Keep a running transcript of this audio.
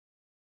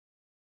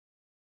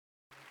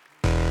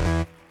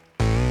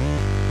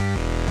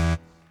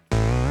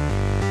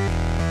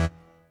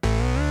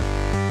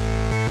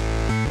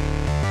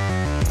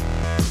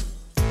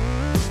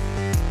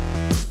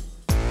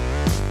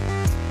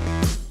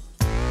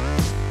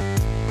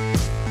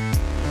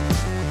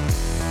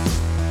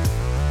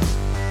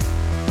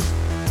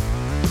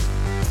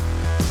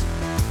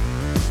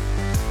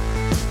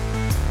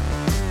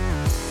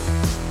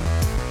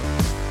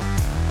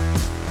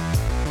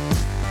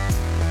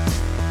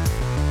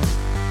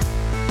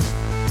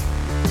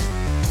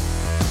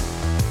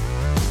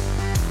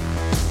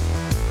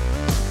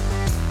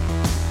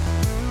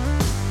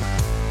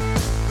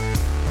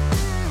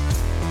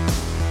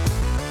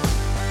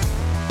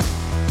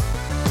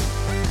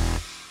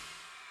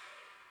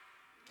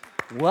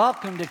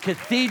Welcome to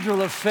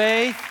Cathedral of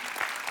Faith.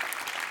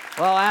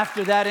 Well,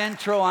 after that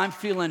intro, I'm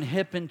feeling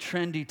hip and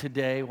trendy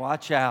today.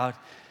 Watch out.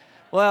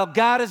 Well,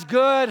 God is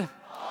good,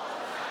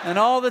 and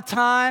all the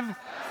time.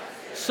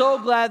 So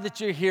glad that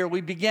you're here.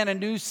 We began a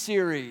new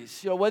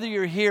series. Whether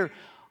you're here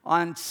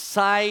on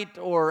site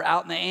or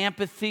out in the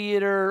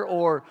amphitheater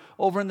or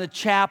over in the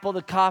chapel,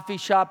 the coffee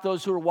shop,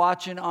 those who are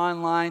watching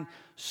online,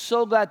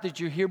 so glad that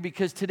you're here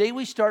because today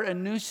we start a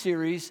new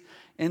series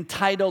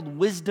entitled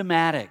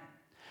Wisdomatic.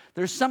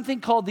 There's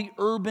something called the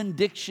Urban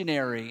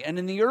Dictionary, and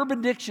in the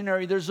Urban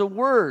Dictionary, there's a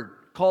word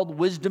called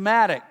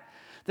wisdomatic,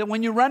 that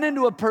when you run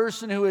into a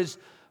person who is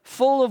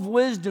full of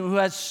wisdom, who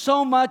has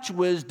so much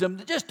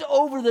wisdom, just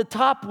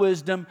over-the-top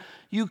wisdom,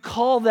 you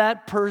call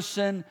that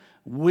person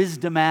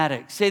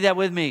wisdomatic. Say that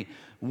with me,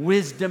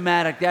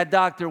 wisdomatic. That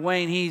Dr.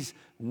 Wayne, he's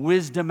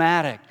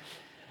wisdomatic.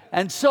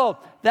 And so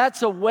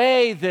that's a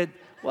way that,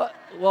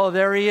 well,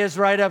 there he is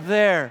right up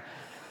there.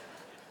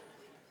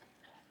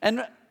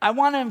 And I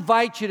want to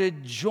invite you to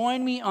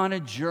join me on a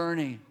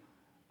journey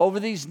over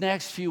these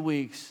next few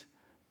weeks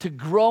to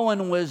grow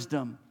in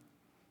wisdom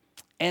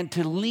and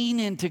to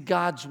lean into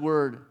God's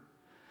word,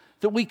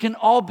 that we can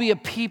all be a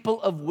people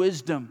of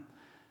wisdom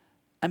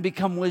and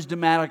become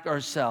wisdomatic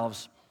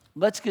ourselves.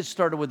 Let's get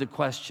started with a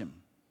question.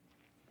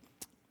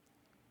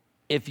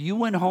 If you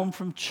went home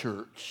from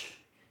church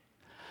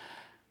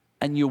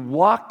and you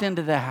walked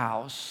into the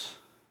house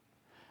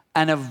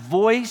and a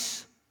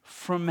voice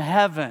from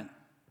heaven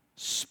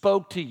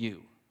spoke to you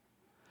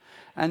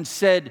and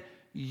said,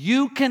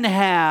 you can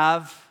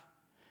have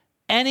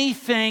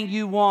anything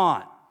you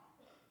want,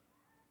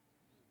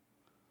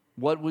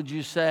 what would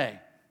you say?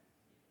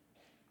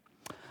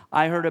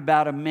 I heard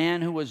about a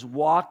man who was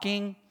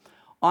walking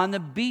on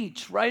the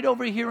beach right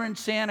over here in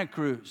Santa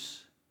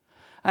Cruz,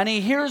 and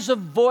he hears a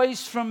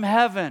voice from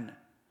heaven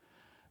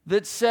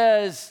that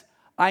says,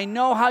 I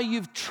know how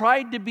you've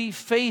tried to be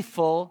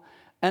faithful,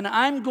 and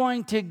I'm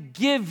going to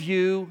give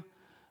you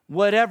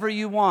whatever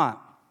you want.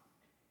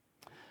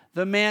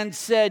 The man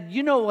said,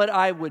 you know what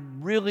I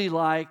would really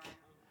like?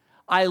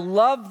 I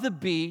love the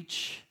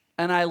beach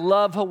and I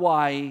love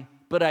Hawaii,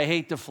 but I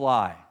hate to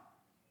fly.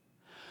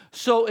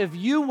 So if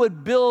you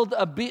would build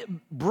a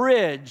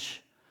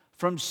bridge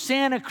from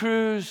Santa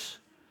Cruz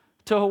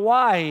to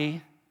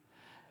Hawaii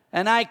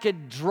and I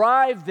could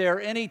drive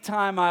there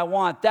anytime I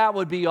want, that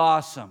would be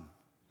awesome.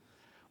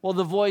 Well,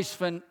 the voice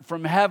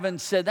from heaven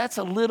said, that's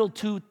a little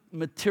too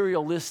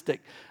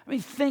materialistic. I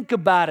mean, think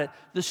about it.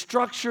 The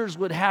structures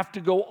would have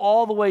to go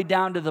all the way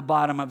down to the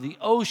bottom of the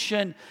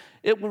ocean.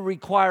 It would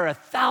require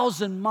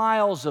 1,000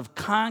 miles of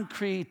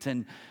concrete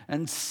and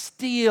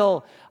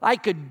steel. I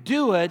could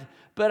do it,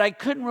 but I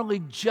couldn't really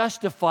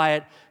justify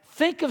it.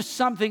 Think of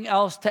something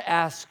else to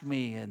ask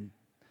me. And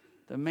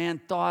the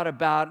man thought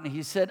about it, and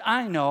he said,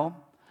 I know.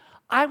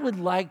 I would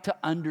like to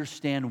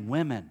understand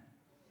women.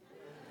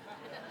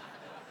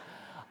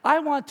 I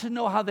want to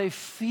know how they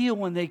feel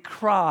when they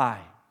cry.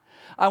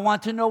 I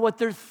want to know what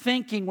they're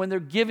thinking when they're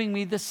giving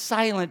me the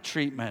silent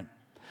treatment.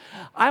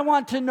 I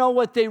want to know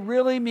what they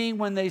really mean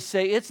when they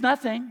say, it's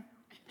nothing.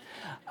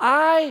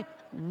 I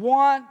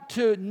want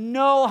to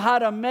know how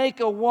to make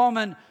a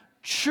woman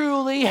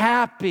truly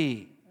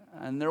happy.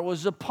 And there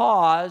was a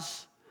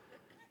pause.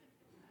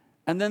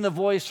 And then the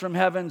voice from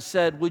heaven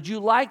said, would you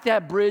like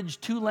that bridge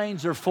 2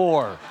 lanes or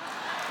 4?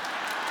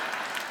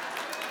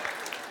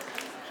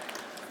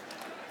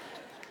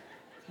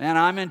 And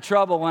I'm in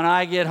trouble when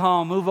I get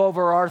home. Move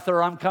over,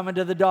 Arthur. I'm coming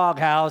to the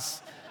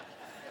doghouse.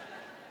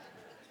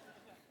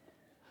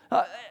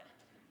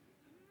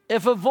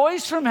 If a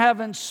voice from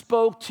heaven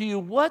spoke to you,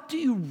 what do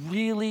you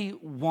really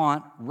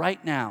want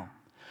right now?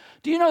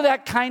 Do you know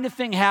that kind of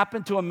thing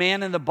happened to a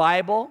man in the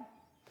Bible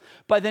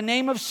by the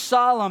name of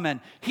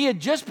Solomon? He had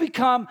just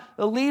become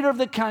the leader of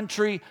the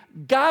country.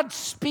 God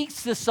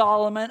speaks to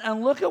Solomon,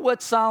 and look at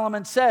what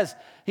Solomon says.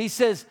 He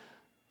says,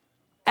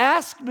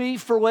 ask me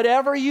for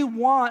whatever you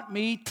want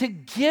me to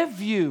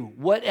give you.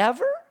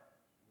 Whatever?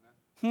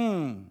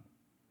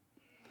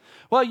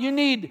 Well, you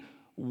need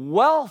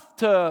wealth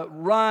to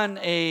run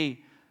a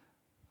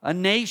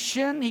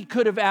nation. He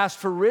could have asked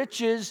for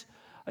riches.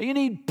 You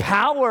need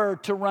power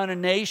to run a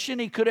nation.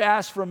 He could have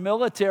asked for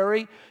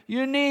military.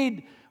 You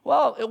need,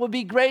 well, it would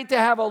be great to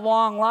have a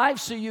long life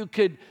so you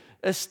could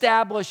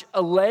establish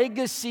a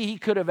legacy. He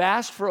could have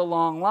asked for a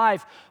long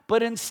life,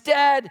 but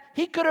instead,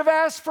 he could have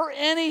asked for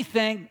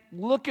anything.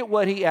 Look at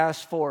what he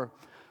asked for.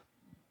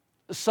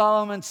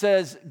 Solomon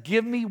says,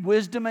 give me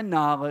wisdom and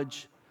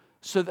knowledge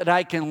so that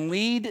I can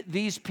lead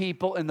these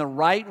people in the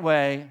right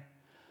way.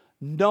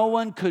 No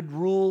one could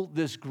rule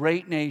this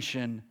great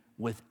nation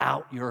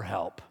without your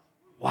help.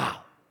 Wow.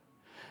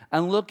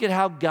 And look at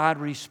how God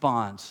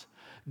responds.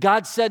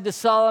 God said to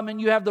Solomon,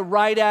 you have the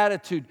right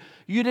attitude.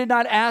 You did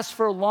not ask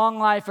for long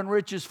life and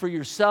riches for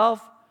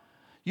yourself.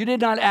 You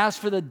did not ask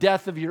for the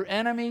death of your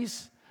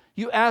enemies.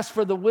 You asked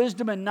for the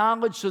wisdom and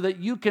knowledge so that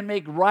you can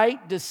make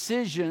right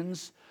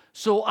decisions.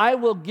 So I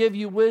will give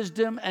you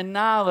wisdom and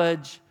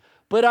knowledge,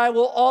 but I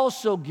will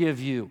also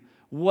give you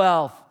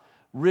wealth,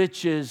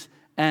 riches,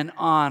 and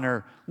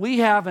honor. We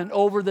have an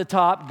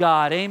over-the-top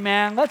God.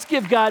 Amen. Let's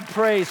give God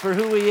praise for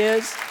who He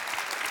is.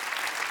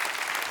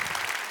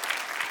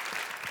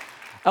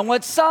 And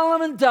what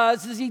Solomon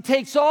does is he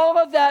takes all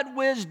of that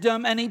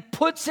wisdom and he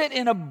puts it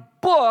in a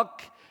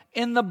book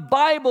in the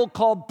Bible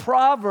called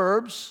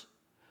Proverbs,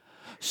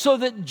 so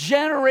that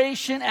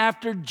generation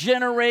after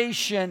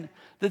generation,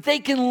 that they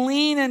can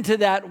lean into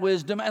that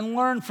wisdom and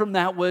learn from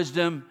that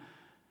wisdom.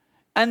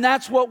 And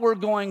that's what we're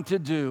going to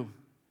do.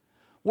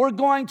 We're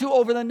going to,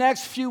 over the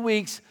next few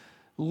weeks,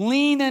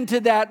 lean into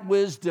that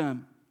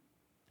wisdom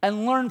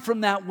and learn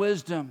from that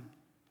wisdom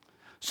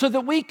so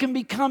that we can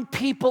become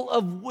people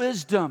of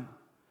wisdom.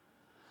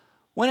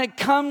 When it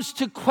comes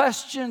to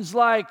questions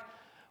like,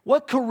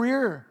 what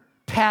career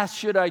path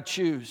should I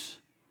choose?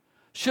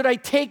 Should I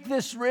take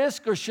this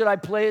risk or should I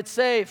play it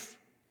safe?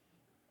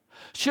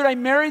 Should I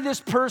marry this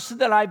person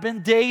that I've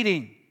been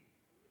dating?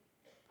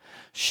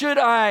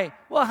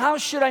 How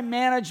should I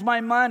manage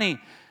my money?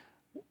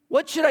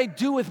 What should I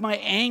do with my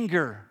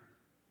anger?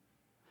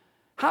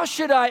 How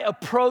should I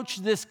approach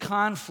this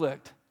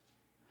conflict?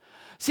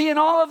 See, in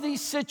all of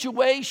these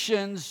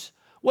situations,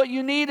 what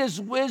you need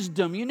is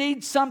wisdom. You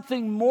need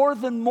something more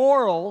than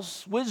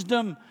morals.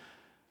 Wisdom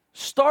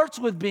starts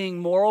with being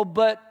moral,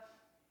 but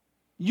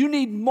you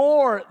need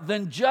more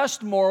than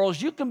just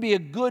morals. You can be a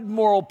good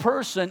moral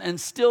person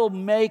and still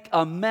make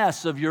a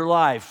mess of your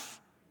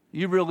life.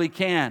 You really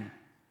can.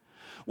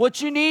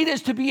 What you need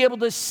is to be able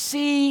to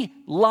see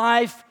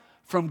life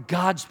from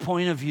God's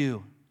point of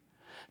view,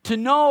 to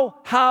know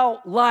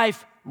how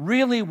life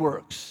really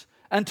works,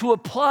 and to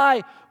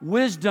apply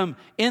wisdom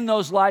in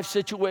those life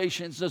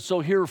situations. And so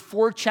here are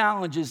 4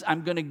 challenges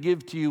I'm going to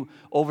give to you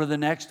over the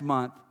next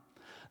month.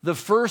 The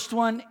first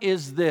one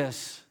is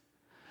this.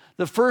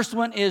 The first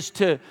one is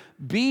to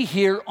be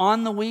here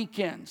on the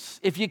weekends.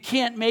 If you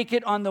can't make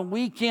it on the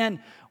weekend,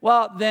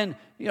 well, then,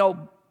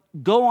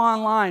 go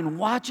online,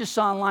 watch us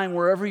online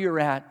wherever you're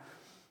at,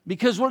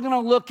 because we're going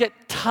to look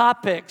at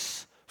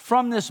topics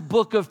from this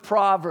book of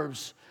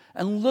Proverbs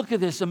and look at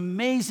this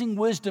amazing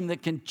wisdom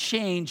that can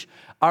change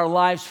our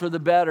lives for the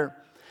better.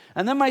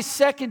 And then my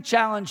second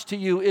challenge to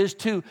you is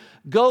to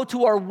go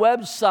to our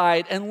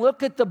website and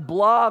look at the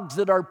blogs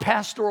that our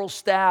pastoral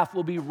staff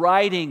will be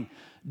writing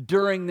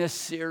during this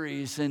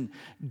series and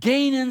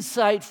gain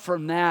insight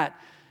from that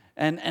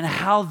and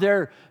how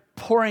they're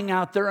pouring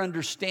out their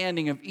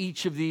understanding of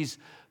each of these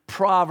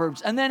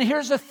Proverbs. And then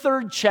here's a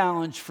third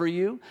challenge for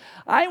you.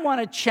 I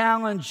want to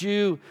challenge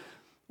you,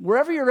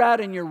 wherever you're at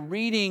in your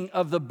reading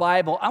of the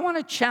Bible, I want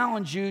to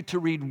challenge you to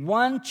read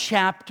 1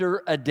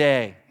 chapter a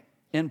day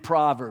in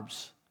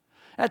Proverbs.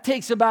 That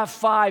takes about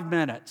 5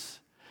 minutes.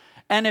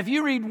 And if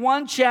you read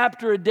 1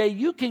 chapter a day,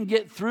 you can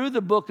get through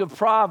the book of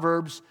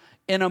Proverbs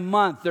in a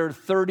month. There are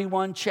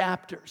 31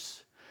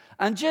 chapters.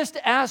 And just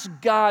ask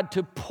God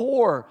to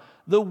pour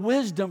the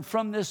wisdom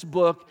from this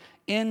book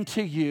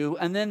into you.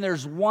 And then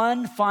there's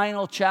one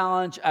final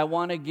challenge I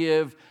want to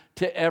give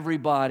to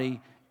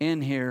everybody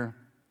in here.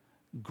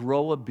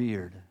 Grow a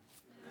beard.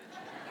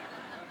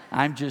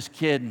 I'm just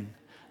kidding.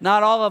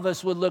 Not all of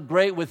us would look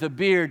great with a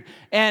beard.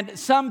 And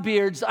some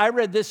beards, I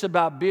read this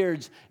about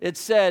beards. It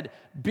said,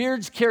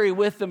 beards carry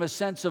with them a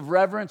sense of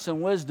reverence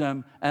and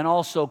wisdom and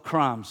also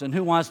crumbs. And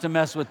who wants to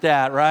mess with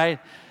that, right?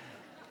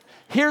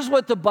 Here's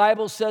what the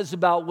Bible says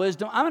about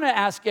wisdom. I'm going to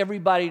ask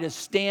everybody to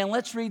stand.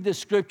 Let's read this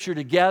scripture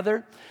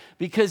together,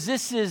 because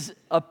this is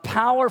a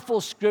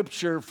powerful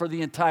scripture for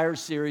the entire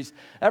series.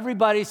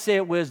 Everybody say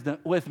it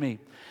with me.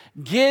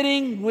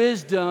 Getting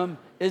wisdom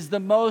is the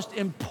most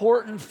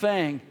important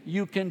thing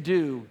you can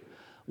do.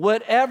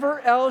 Whatever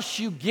else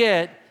you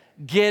get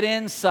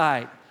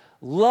insight.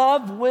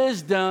 Love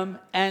wisdom,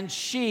 and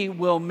she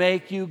will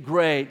make you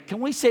great.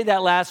 Can we say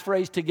that last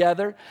phrase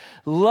together?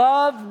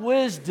 Love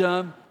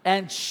wisdom,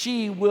 and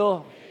she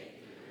will.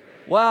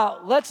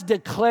 Well, let's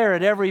declare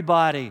it,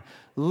 everybody.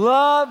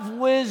 Love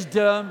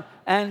wisdom,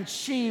 and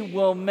she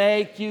will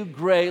make you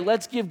great.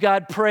 Let's give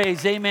God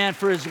praise, amen,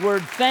 for His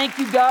word. Thank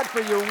you, God, for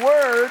your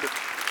word.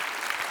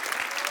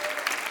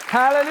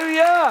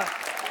 Hallelujah.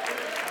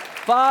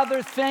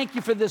 Father, thank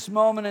you for this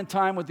moment in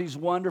time with these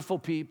wonderful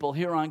people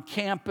here on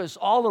campus,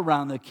 all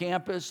around the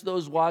campus,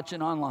 those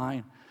watching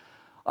online.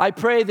 I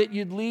pray that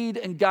you'd lead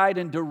and guide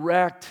and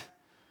direct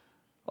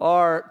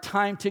our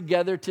time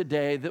together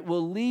today, that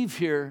we'll leave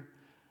here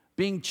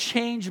being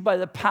changed by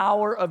the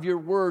power of your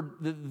word,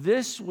 that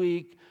this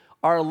week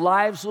our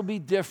lives will be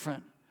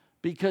different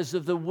because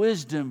of the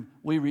wisdom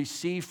we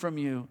receive from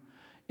you.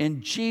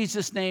 In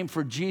Jesus' name,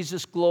 for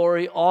Jesus'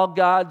 glory, all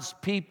God's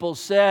people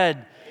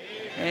said,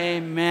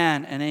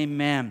 amen and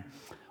amen.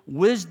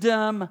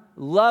 Wisdom,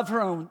 love her,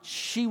 and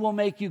she will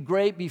make you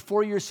great.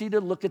 Before you're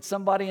seated, look at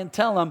somebody and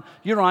tell them,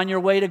 you're on your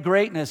way to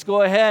greatness.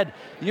 Go ahead.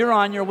 You're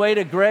on your way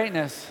to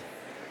greatness.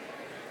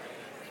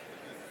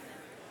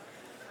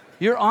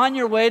 You're on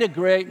your way to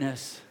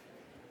greatness.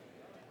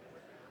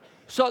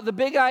 So the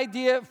big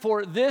idea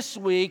for this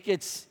week,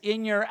 it's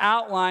in your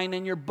outline,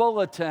 in your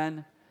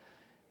bulletin,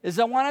 is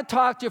I want to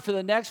talk to you for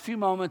the next few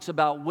moments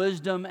about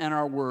wisdom and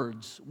our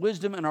words.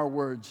 Wisdom and our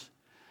words.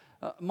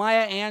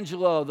 Maya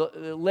Angelou,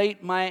 the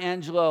late Maya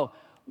Angelou,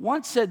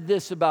 once said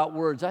this about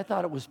words. I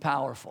thought it was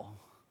powerful.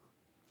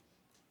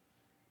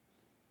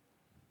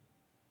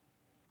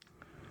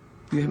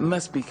 You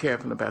must be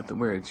careful about the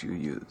words you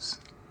use,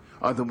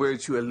 or the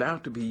words you allow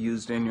to be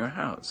used in your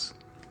house.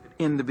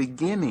 In the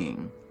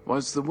beginning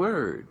was the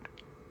Word,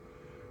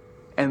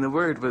 and the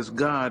Word was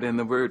God, and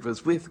the Word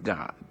was with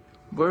God.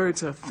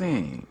 Words are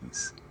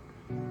things.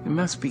 You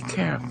must be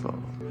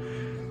careful.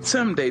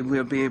 Someday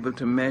we'll be able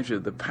to measure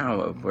the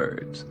power of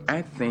words.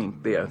 I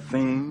think they are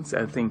things.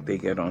 I think they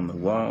get on the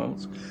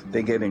walls.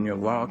 They get in your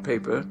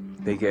wallpaper.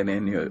 They get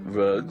in your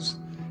rugs,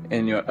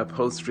 in your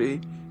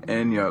upholstery,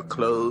 in your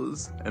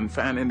clothes, and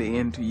finally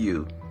into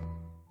you.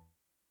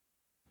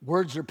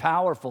 Words are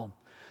powerful.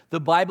 The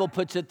Bible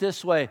puts it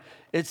this way.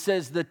 It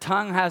says the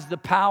tongue has the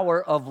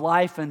power of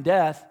life and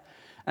death,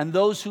 and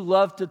those who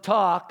love to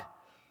talk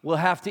will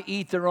have to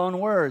eat their own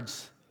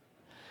words.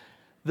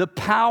 The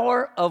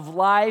power of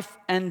life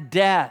and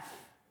death.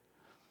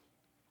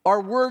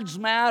 Our words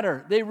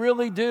matter. They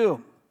really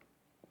do.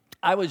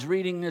 I was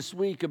reading this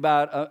week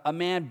about a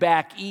man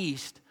back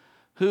east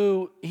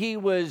who he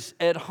was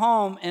at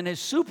home and his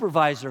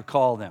supervisor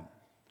called him.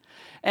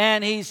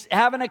 And he's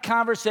having a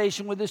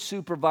conversation with his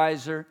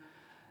supervisor.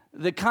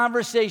 The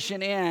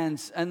conversation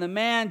ends and the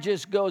man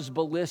just goes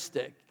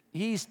ballistic.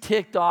 He's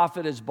ticked off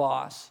at his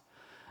boss.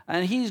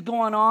 And he's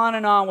going on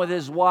and on with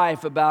his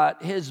wife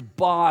about his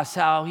boss,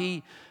 how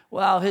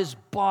his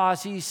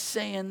boss, he's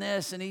saying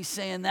this and he's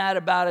saying that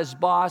about his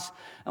boss.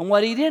 And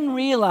what he didn't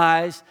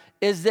realize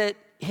is that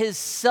his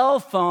cell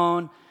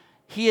phone,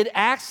 he had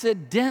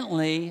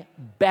accidentally,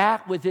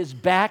 back with his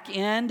back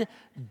end,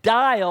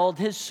 dialed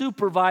his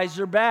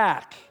supervisor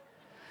back.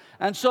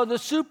 And so the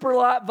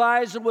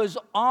supervisor was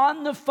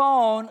on the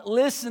phone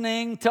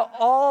listening to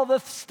all the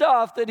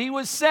stuff that he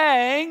was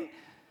saying.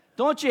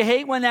 Don't you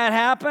hate when that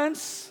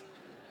happens?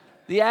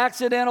 The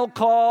accidental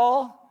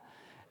call.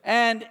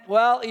 And,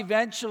 well,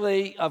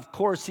 eventually, of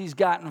course, he's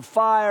gotten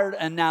fired,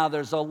 and now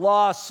there's a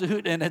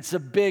lawsuit, and it's a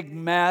big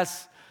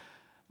mess.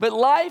 But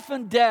life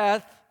and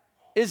death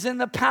is in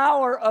the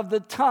power of the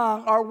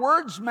tongue. Our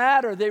words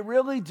matter. They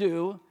really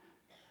do.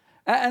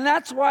 And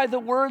that's why the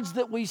words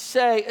that we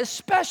say,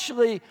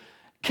 especially,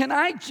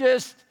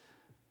 this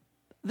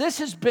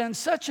has been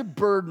such a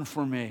burden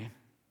for me.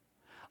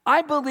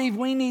 I believe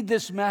we need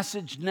this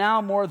message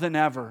now more than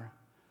ever.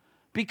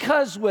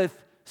 Because with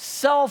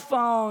cell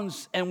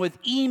phones and with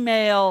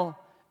email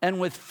and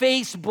with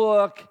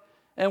Facebook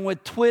and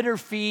with Twitter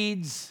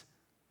feeds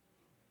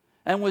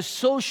and with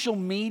social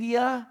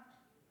media,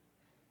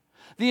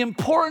 the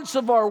importance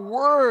of our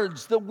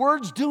words, the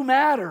words do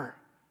matter.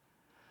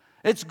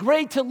 It's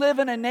great to live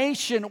in a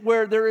nation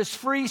where there is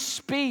free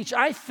speech.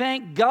 I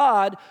thank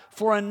God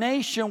for a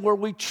nation where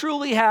we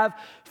truly have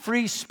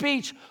free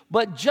speech.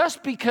 But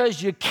just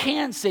because you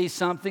can say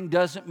something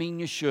doesn't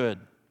mean you should.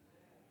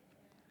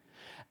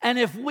 And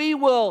if we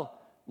will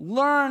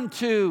learn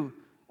to,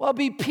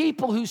 be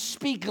people who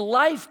speak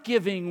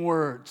life-giving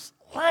words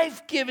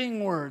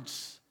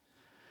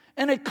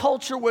in a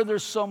culture where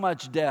there's so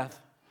much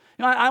death.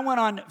 I went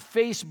on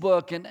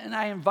Facebook and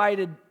I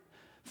invited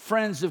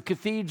friends of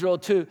Cathedral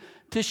to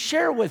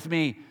share with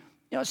me,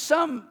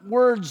 some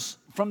words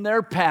from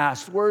their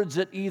past, words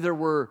that either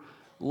were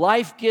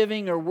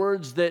life-giving or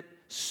words that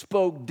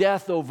spoke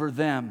death over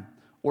them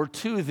or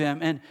to them.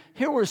 And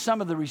here were some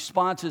of the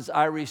responses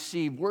I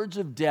received. Words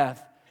of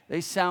death.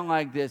 They sound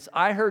like this.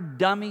 I heard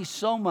dummy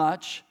so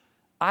much,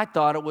 I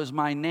thought it was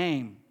my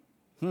name.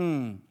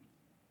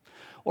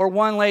 Or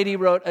one lady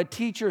wrote, a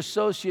teacher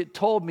associate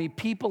told me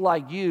people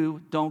like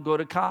you don't go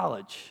to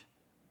college.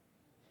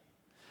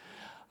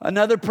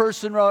 Another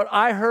person wrote,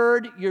 I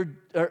heard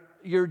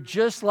you're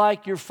just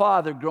like your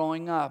father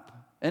growing up.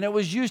 And it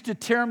was used to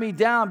tear me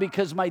down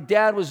because my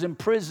dad was in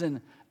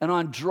prison and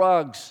on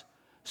drugs.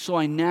 So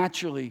I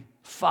naturally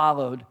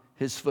followed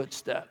his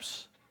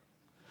footsteps.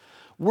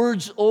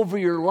 Words over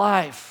your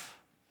life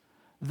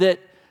that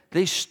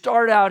they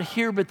start out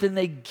here, but then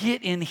they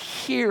get in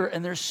here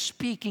and they're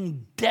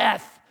speaking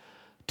death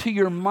to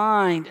your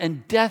mind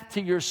and death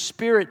to your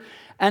spirit.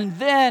 And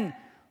then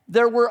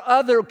there were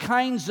other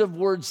kinds of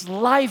words,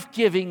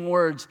 life-giving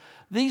words.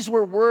 These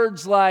were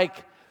words like,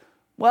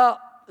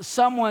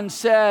 someone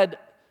said,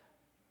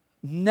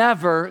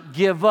 never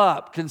give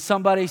up. Can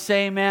somebody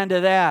say amen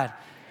to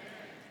that?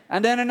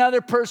 And then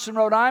another person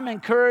wrote, I'm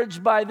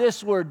encouraged by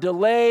this word,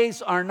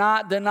 delays are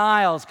not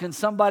denials. Can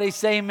somebody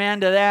say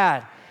amen to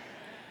that?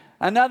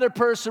 Another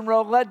person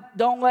wrote,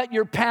 don't let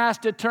your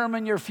past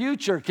determine your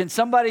future. Can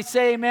somebody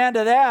say amen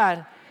to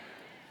that?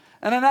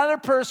 And another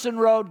person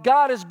wrote,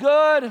 God is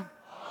good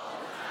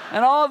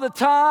and all the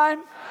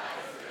time.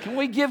 Can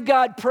we give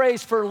God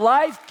praise for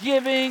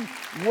life-giving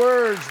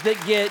words that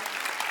get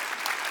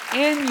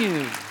in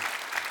you,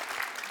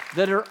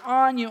 that are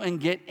on you and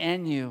get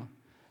in you?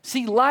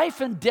 See,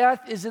 life and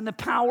death is in the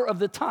power of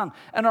the tongue,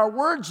 and our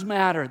words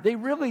matter. They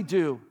really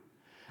do.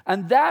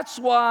 And that's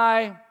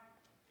why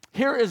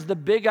here is the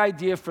big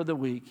idea for the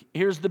week.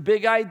 Here's the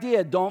big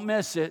idea. Don't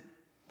miss it.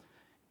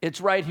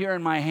 It's right here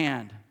in my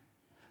hand.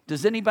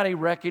 Does anybody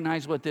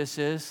recognize what this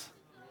is?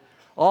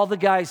 All the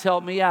guys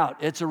help me out.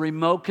 It's a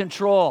remote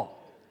control.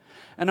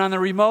 And on the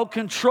remote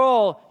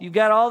control, you've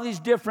got all these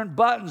different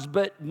buttons,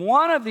 but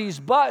one of these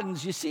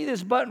buttons, you see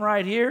this button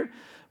right here?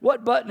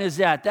 What button is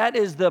that? That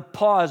is the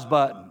pause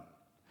button.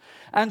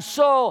 And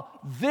so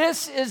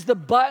this is the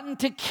button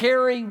to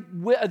carry,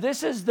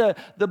 this is the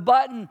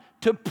button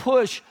to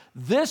push.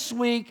 This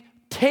week,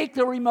 take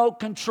the remote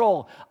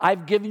control.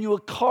 I've given you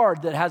a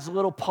card that has a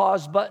little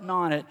pause button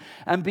on it.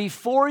 And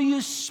before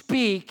you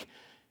speak,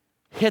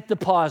 hit the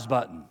pause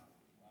button.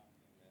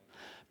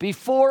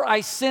 Before I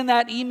send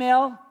that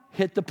email,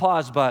 hit the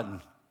pause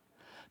button.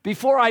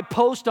 Before I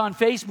post on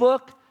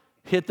Facebook,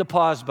 hit the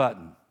pause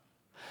button.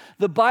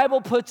 The Bible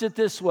puts it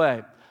this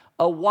way: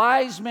 a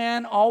wise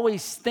man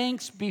always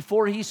thinks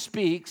before he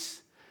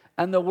speaks,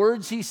 and the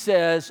words he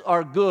says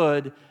are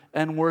good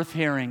and worth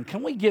hearing.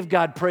 Can we give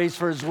God praise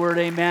for his word?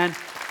 Amen.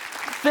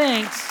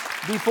 Thinks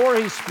before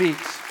he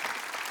speaks.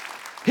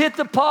 Hit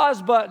the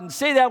pause button.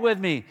 Say that with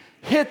me.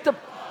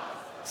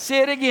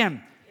 Say it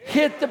again.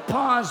 Hit the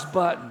pause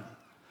button.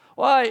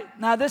 Well,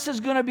 now this is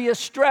going to be a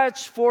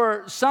stretch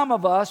for some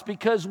of us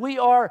because we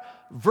are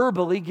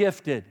verbally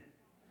gifted.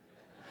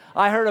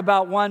 I heard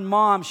about one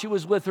mom. She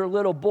was with her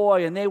little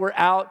boy, and they were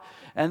out,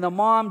 and the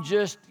mom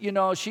just,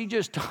 she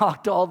just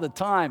talked all the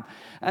time.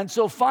 And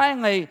so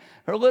finally,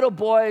 her little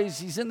boy,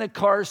 he's in the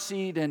car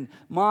seat, and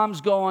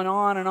mom's going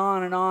on and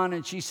on and on,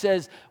 and she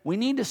says, we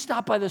need to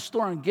stop by the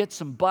store and get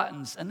some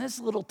buttons. And this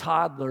little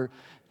toddler,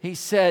 he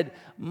said,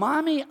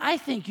 Mommy, I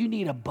think you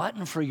need a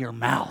button for your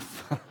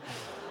mouth.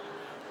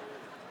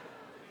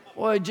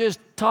 Boy, just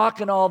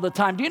talking all the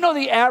time. Do you know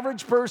the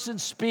average person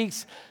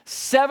speaks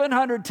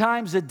 700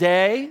 times a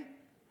day?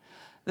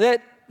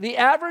 That the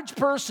average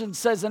person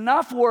says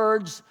enough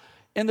words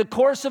in the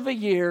course of a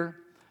year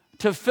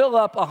to fill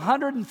up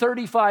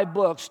 135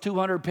 books,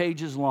 200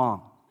 pages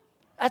long.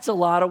 That's a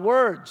lot of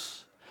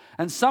words.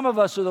 And some of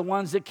us are the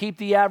ones that keep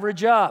the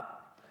average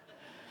up.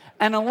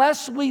 And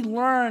unless we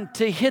learn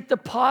to hit the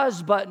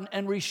pause button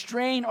and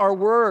restrain our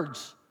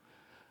words,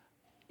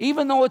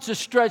 even though it's a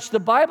stretch, the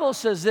Bible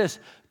says this: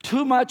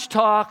 too much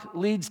talk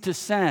leads to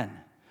sin.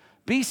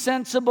 Be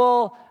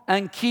sensible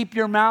and keep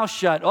your mouth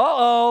shut.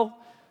 Uh-oh.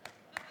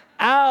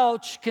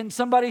 Ouch. Can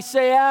somebody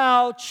say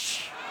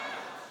ouch?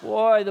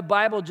 Boy, the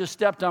Bible just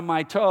stepped on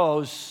my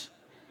toes.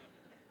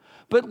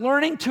 But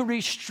learning to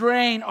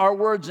restrain our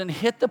words and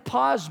hit the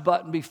pause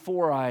button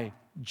before I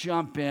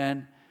jump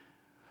in,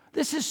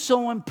 this is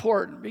so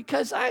important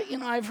because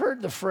I've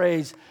heard the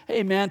phrase,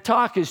 hey man,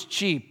 talk is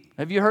cheap.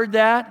 Have you heard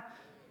that?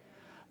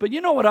 But you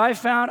know what I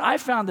found? I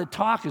found that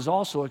talk is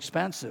also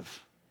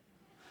expensive.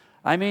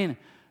 I mean,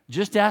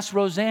 just ask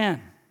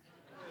Roseanne.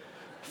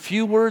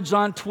 Few words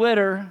on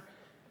Twitter,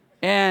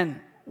 and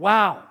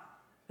wow,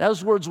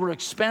 those words were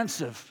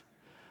expensive.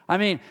 I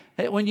mean,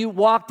 when you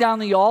walk down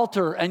the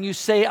altar and you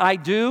say, I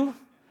do,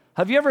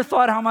 have you ever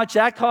thought how much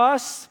that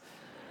costs?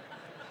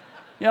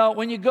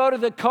 When you go to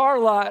the car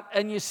lot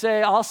and you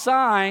say, I'll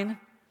sign,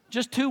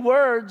 just 2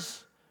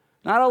 words,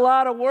 not a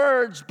lot of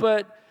words,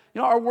 but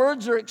our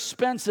words are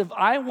expensive.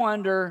 I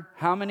wonder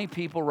how many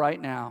people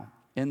right now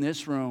in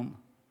this room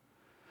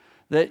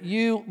that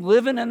you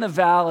living in the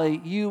valley,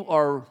 you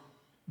are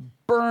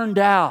burned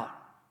out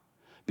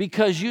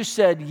because you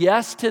said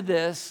yes to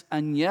this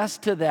and yes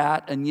to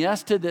that and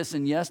yes to this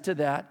and yes to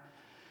that,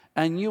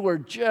 and you were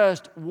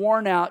just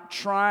worn out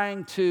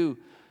trying to,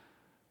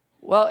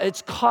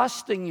 it's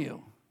costing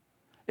you.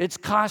 It's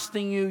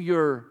costing you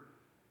your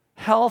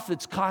health.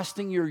 It's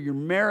costing you your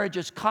marriage.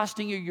 It's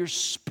costing you your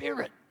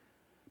spirit.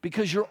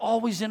 Because you're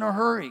always in a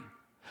hurry.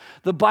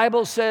 The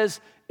Bible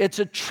says it's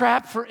a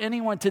trap for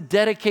anyone to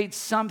dedicate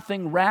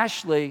something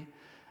rashly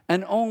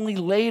and only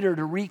later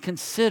to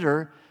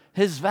reconsider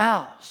his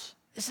vows.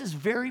 This is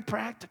very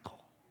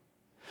practical.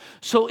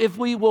 So if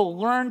we will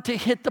learn to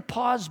hit the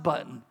pause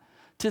button,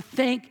 to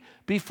think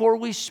before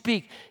we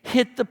speak,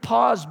 hit the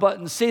pause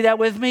button. Say that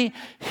with me.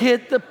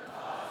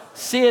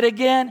 Say it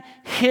again.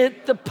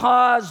 Hit the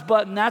pause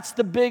button. That's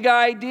the big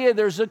idea.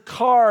 There's a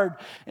card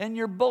in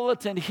your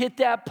bulletin. Hit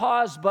that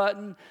pause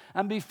button.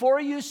 And before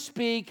you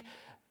speak,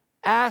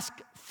 ask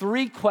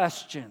 3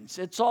 questions.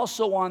 It's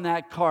also on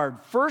that card.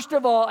 First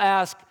of all,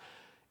 ask,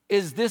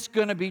 is this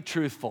going to be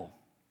truthful?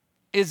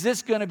 Is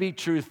this going to be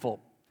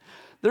truthful?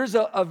 There's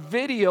a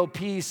video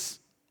piece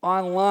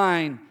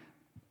online,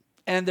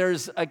 and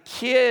there's a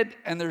kid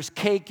and there's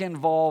cake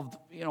involved.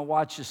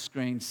 Watch the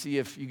screen. See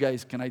if you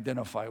guys can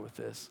identify with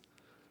this.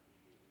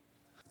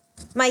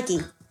 Mikey,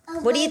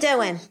 what are you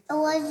doing? It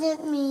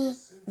wasn't me.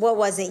 What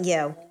wasn't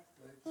you?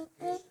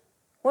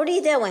 What are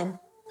you doing?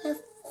 The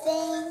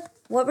thing.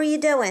 What were you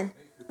doing?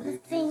 The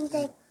thing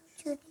that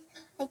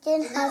I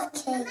didn't have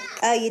cake.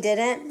 Oh, you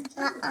didn't?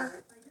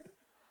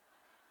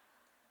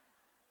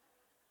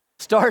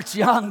 Starts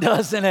young,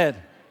 doesn't it?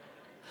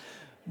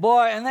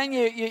 Boy, and then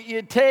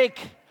you take,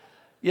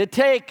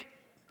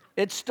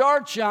 it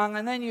starts young,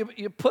 and then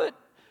you put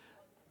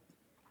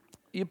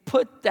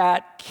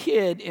that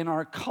kid in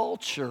our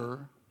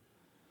culture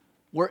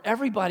where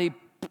everybody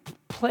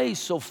plays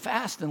so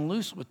fast and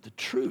loose with the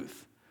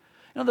truth.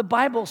 The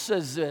Bible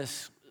says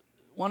this.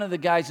 One of the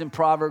guys in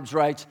Proverbs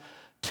writes,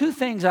 2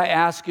 things I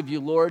ask of you,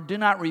 Lord. Do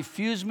not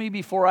refuse me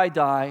before I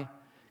die.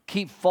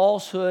 Keep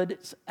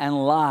falsehoods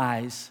and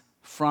lies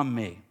from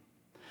me.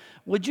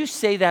 Would you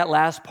say that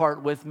last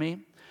part with me?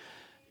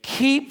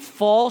 Keep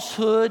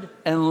falsehood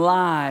and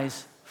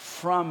lies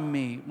from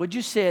me. Would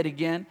you say it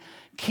again?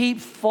 Keep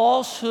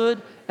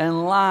falsehood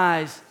and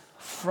lies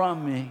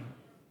from me,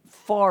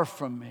 far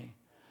from me.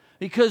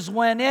 Because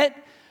when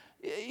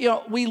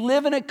we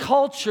live in a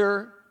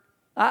culture,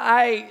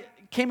 I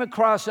came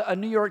across a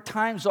New York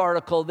Times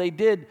article. They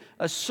did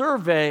a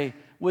survey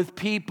with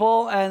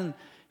people, and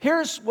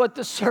here's what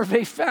the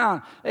survey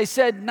found. They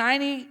said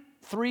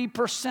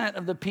 93%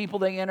 of the people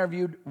they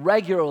interviewed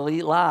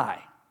regularly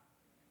lie.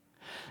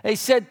 They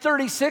said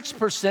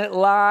 36%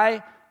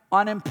 lie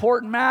on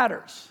important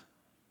matters.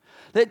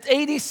 That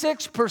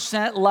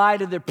 86% lie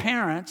to their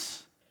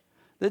parents.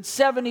 That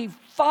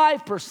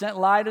 75%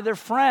 lie to their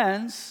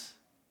friends.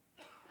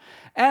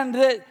 And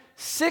that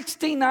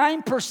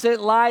 69%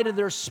 lie to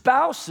their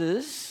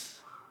spouses.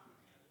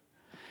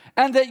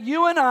 And that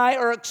you and I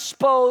are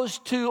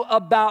exposed to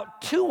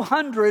about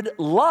 200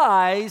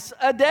 lies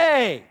a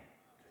day.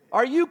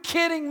 Are you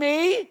kidding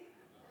me?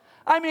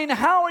 I mean,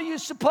 how are you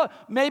supposed...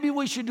 Maybe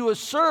we should do a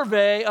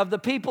survey of the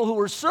people who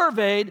were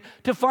surveyed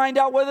to find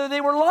out whether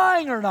they were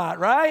lying or not,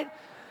 right?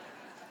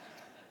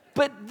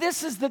 But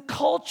this is the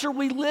culture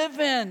we live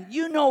in.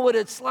 You know what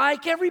it's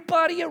like.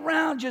 Everybody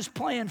around just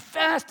playing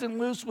fast and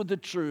loose with the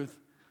truth.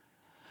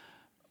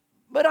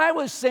 But I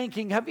was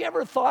thinking, have you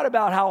ever thought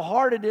about how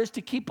hard it is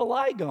to keep a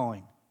lie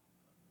going?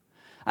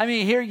 I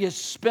mean, here you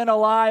spin a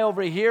lie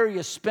over here,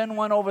 you spin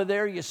one over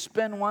there, you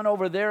spin one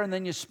over there, and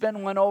then you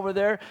spin one over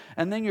there,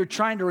 and then you're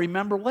trying to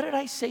remember, what did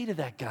I say to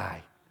that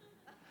guy?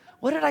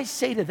 What did I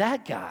say to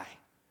that guy?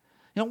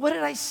 What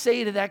did I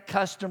say to that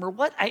customer?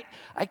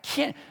 I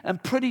can't,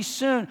 and pretty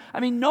soon,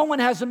 no one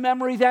has a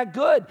memory that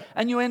good,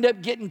 and you end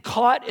up getting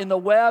caught in the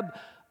web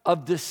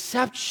of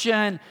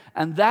deception,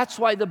 and that's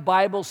why the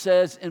Bible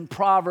says in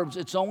Proverbs,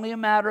 it's only a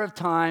matter of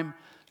time.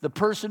 The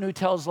person who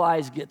tells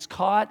lies gets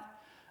caught,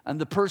 and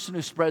the person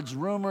who spreads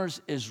rumors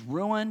is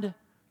ruined.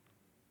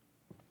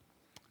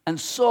 And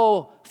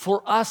so,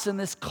 for us in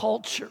this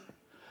culture,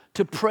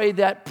 to pray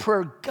that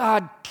prayer,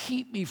 God,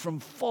 keep me from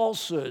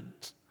falsehood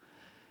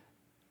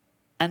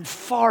and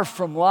far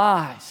from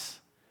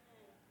lies.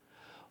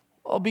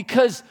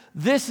 Because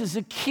this is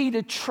a key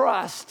to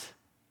trust.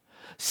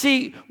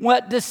 See,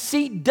 what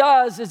deceit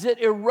does is it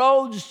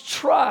erodes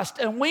trust,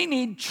 and we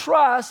need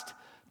trust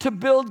to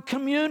build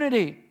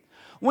community.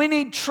 We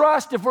need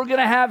trust if we're going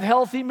to have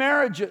healthy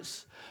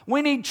marriages.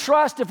 We need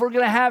trust if we're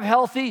going to have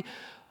healthy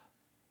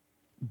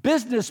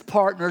business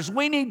partners.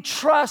 We need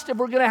trust if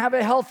we're going to have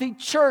a healthy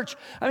church.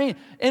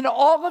 In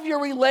all of your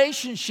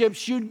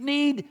relationships, you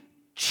need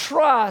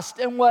trust.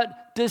 And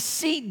what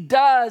deceit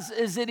does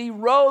is it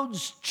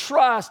erodes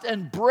trust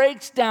and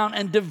breaks down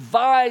and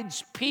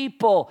divides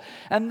people.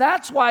 And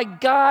that's why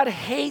God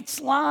hates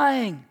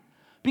lying.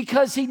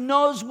 Because he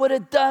knows what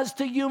it does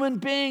to human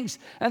beings.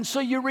 And so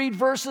you read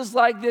verses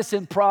like this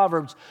in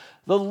Proverbs.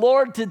 The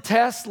Lord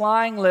detests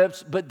lying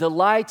lips, but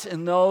delights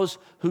in those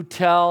who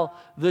tell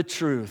the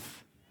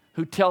truth.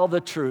 Who tell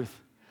the truth.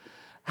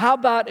 How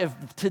about if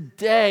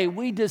today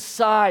we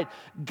decide,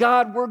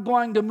 God, we're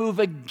going to move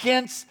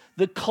against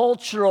the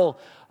cultural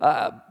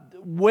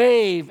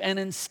wave and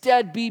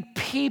instead be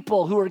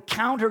people who are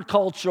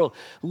countercultural,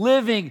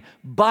 living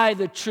by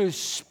the truth,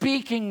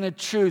 speaking the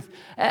truth.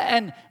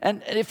 And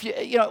if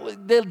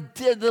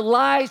the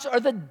lies are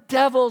the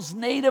devil's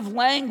native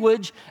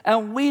language,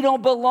 and we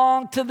don't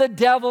belong to the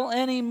devil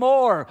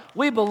anymore.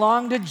 We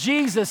belong to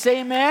Jesus.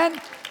 Amen?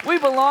 We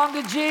belong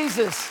to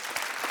Jesus.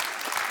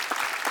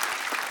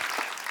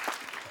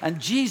 And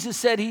Jesus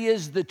said he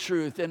is the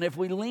truth. And if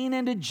we lean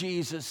into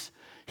Jesus,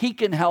 he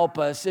can help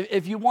us.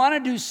 If you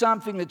want to do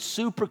something that's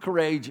super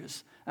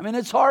courageous,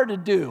 it's hard to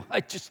do.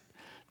 I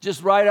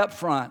just right up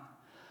front.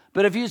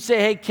 But if you say,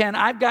 hey, Ken,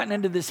 I've gotten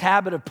into this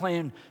habit of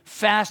playing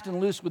fast and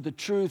loose with the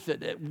truth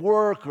at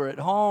work or at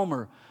home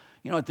or,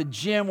 at the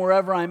gym,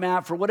 wherever I'm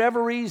at, for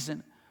whatever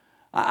reason,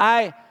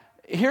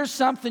 here's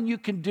something you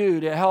can do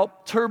to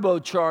help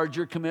turbocharge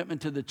your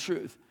commitment to the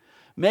truth.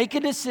 Make a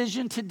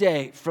decision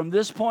today, from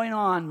this point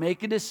on,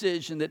 make a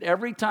decision that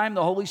every time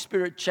the Holy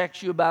Spirit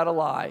checks you about a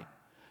lie,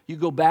 you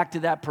go back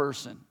to that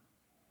person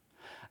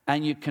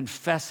and you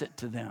confess it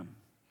to them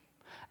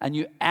and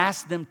you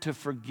ask them to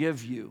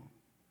forgive you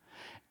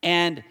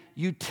and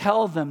you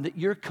tell them that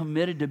you're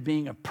committed to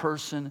being a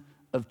person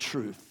of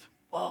truth.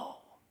 Whoa.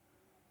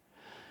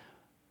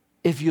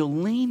 If you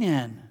lean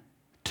in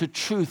to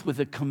truth with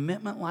a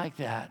commitment like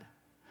that,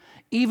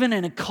 even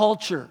in a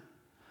culture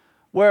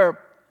where,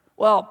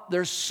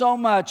 there's so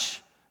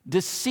much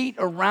deceit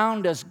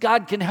around us,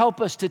 God can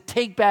help us to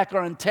take back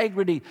our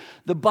integrity.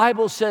 The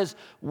Bible says,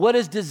 what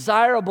is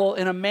desirable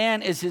in a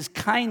man is his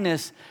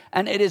kindness,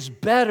 and it is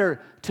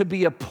better to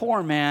be a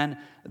poor man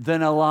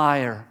than a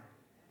liar.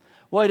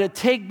 To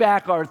take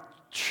back our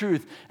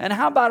truth. And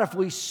how about if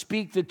we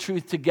speak the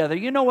truth together?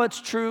 You know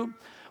what's true?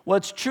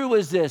 What's true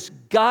is this: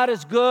 God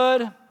is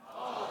good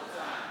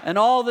and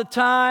all the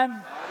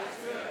time.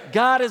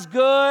 God is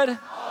good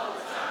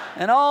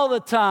and all the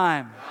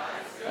time.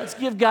 Let's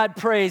give God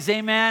praise.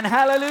 Amen.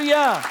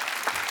 Hallelujah.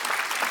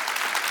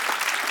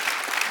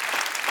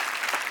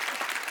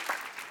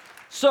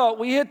 So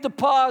we hit the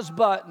pause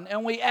button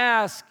and we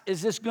ask,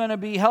 is this going to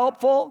be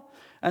helpful?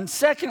 And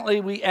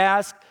secondly, we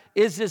ask,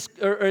 is this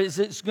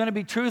going to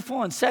be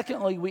truthful? And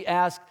secondly, we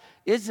ask,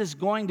 is this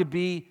going to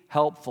be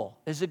helpful?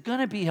 Is it going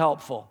to be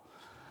helpful?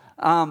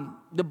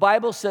 The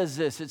Bible says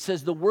this. It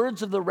says, the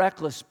words of the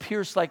reckless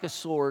pierce like a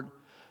sword,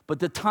 but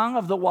the tongue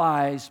of the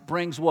wise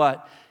brings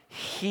what?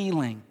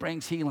 Healing.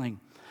 Brings healing.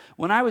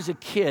 When I was a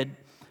kid,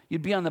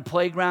 you'd be on the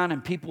playground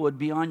and people would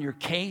be on your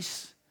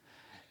case.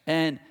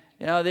 And,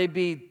 they'd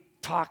be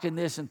talking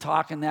this and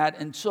talking that.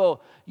 And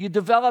so you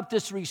develop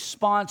this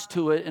response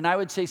to it. And I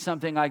would say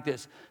something like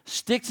this: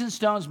 sticks and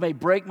stones may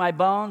break my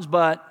bones,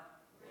 but...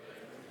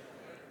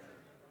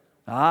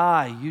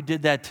 you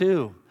did that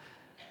too.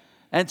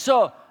 And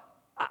so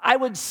I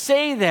would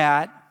say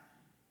that,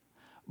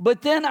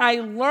 but then I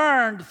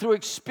learned through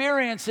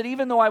experience that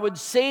even though I would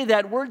say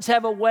that, words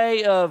have a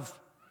way of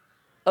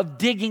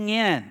digging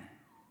in.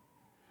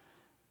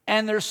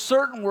 And there's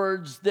certain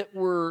words that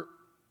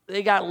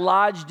they got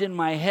lodged in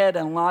my head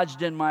and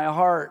lodged in my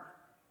heart.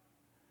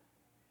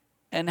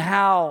 And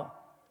how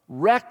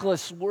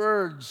reckless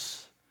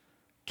words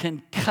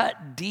can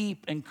cut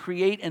deep and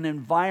create an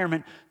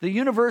environment. The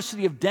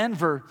University of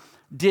Denver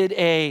did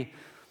a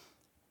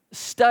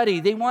study.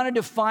 They wanted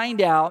to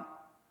find out,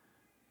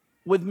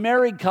 with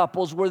married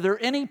couples, were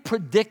there any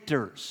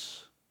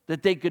predictors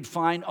that they could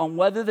find on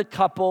whether the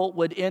couple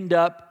would end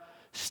up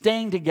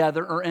staying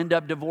together or end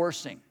up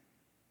divorcing.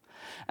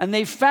 And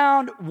they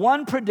found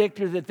one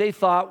predictor that they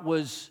thought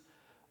was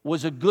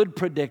a good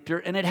predictor,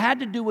 and it had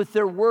to do with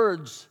their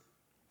words,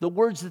 the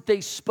words that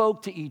they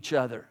spoke to each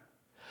other.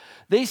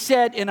 They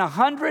said in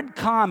 100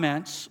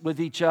 comments with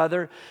each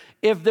other,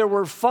 if there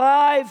were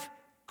 5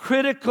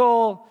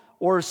 critical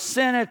or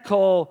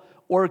cynical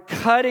or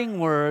cutting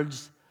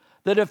words,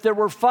 that if there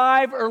were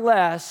 5 or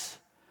less,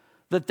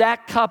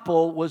 that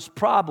couple was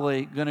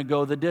probably going to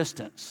go the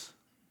distance.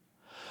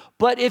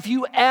 But if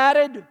you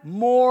added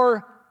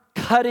more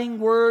cutting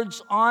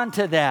words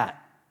onto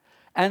that,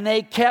 and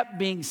they kept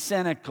being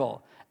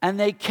cynical, and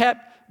they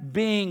kept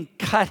being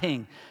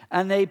cutting,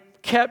 and they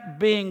kept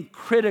being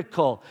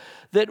critical,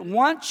 that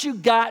once you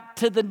got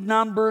to the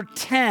number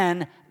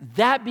 10,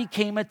 that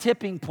became a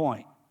tipping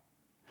point.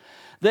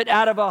 That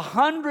out of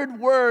 100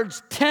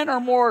 words, 10 or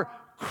more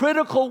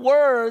critical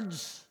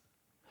words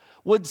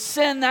would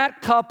send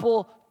that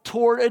couple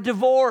toward a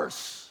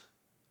divorce.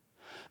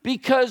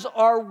 Because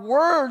our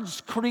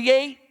words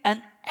create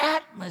an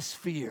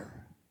atmosphere.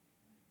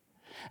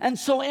 And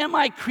so am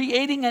I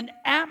creating an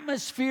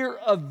atmosphere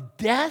of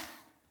death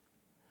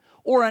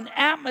or an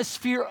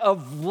atmosphere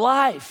of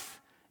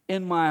life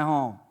in my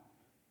home?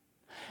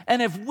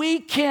 And if we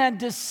can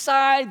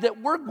decide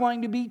that we're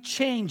going to be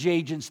change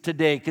agents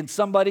today, can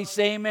somebody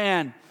say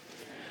amen?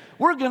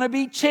 We're going to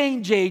be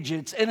change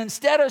agents. And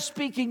instead of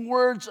speaking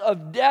words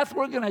of death,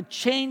 we're going to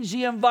change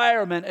the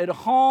environment at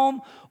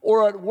home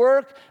or at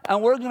work,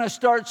 and we're going to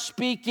start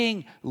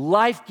speaking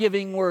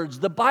life-giving words.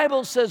 The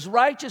Bible says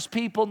righteous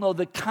people know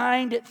the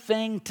kind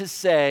thing to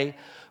say,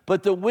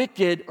 but the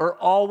wicked are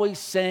always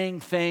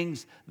saying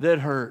things that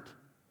hurt.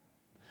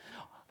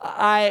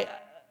 I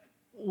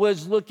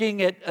was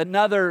looking at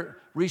another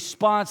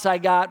response I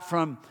got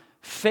from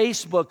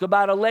Facebook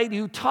about a lady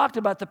who talked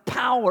about the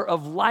power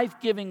of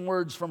life-giving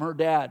words from her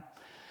dad.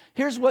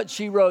 Here's what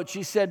she wrote.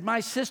 She said, "My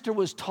sister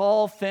was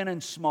tall, thin,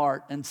 and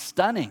smart and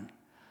stunning.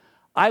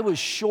 I was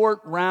short,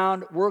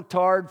 round, worked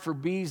hard for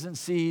B's and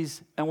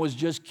C's, and was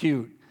just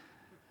cute.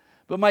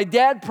 But my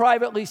dad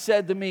privately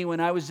said to me when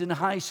I was in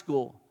high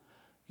school,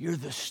 'You're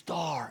the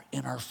star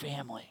in our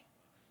family.'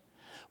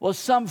 Well,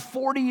 some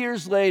 40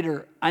 years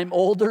later, I'm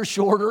older,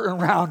 shorter,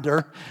 and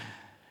rounder,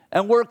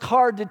 and work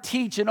hard to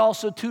teach and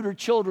also tutor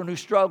children who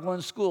struggle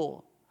in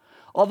school.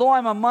 Although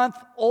I'm a month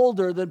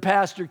older than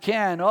Pastor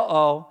Ken,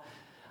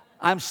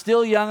 I'm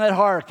still young at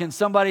heart. Can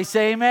somebody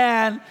say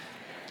amen?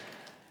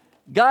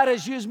 God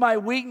has used my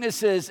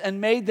weaknesses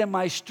and made them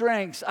my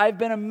strengths. I've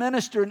been a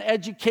minister in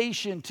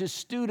education to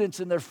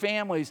students and their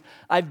families.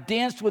 I've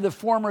danced with a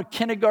former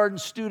kindergarten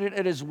student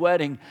at his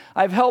wedding.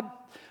 I've helped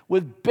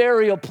with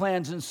burial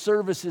plans and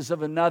services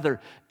of another.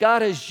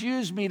 God has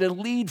used me to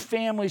lead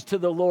families to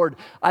the Lord.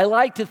 I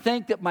like to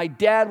think that my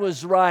dad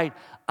was right.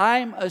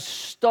 I'm a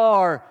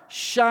star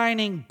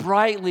shining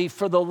brightly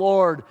for the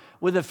Lord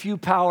with a few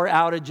power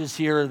outages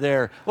here or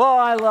there." Well,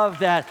 I love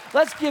that.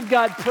 Let's give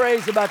God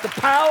praise about the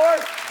power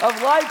of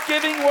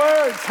life-giving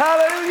words.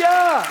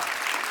 Hallelujah.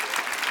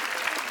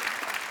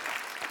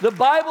 The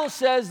Bible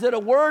says that a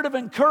word of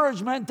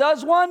encouragement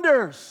does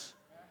wonders.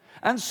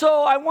 And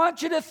so I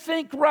want you to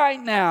think right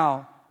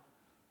now,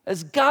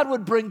 as God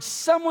would bring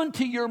someone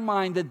to your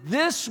mind, that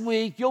this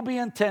week you'll be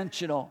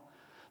intentional,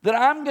 that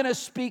I'm going to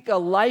speak a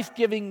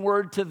life-giving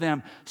word to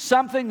them,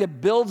 something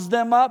that builds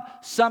them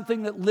up,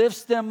 something that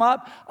lifts them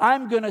up.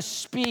 I'm going to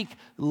speak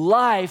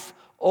life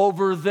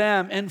over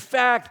them. In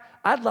fact,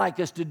 I'd like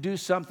us to do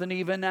something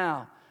even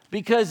now,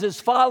 because as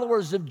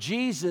followers of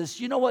Jesus,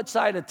 you know what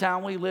side of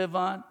town we live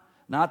on?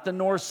 Not the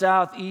north,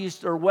 south,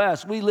 east, or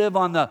west. We live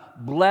on the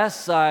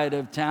blessed side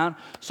of town.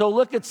 So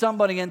look at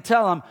somebody and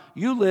tell them,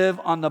 you live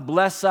on the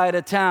blessed side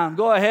of town.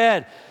 Go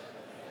ahead.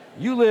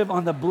 You live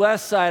on the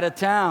blessed side of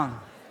town.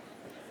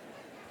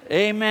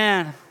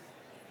 Amen.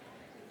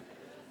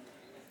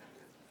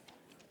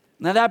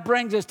 Now that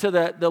brings us to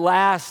the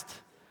last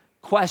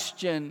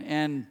question,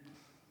 and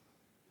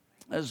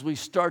as we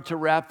start to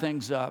wrap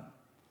things up.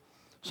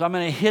 So I'm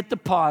going to hit the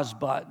pause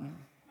button,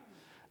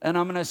 and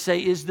I'm going to say,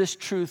 is this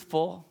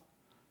truthful?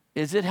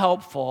 Is it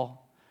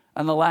helpful?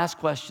 And the last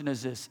question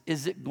is this: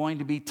 is it going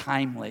to be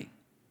timely?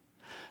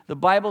 The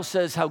Bible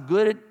says how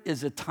good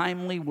is a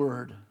timely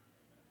word.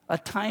 A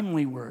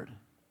timely word.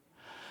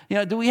 You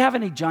know, do we have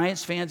any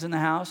Giants fans in the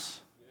house?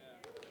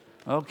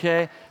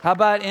 Okay. How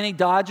about any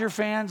Dodger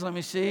fans? Let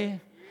me see.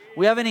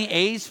 We have any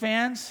A's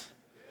fans?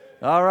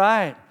 All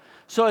right.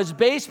 So it's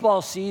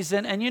baseball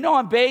season, and you know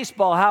in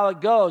baseball how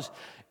it goes.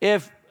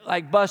 If,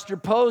 like Buster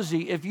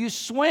Posey, if you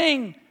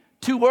swing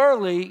too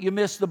early, you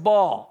miss the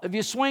ball. If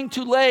you swing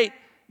too late,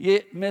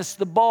 you miss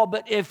the ball.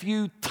 But if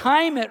you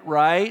time it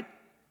right,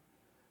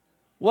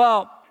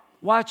 well,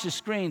 watch the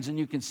screens and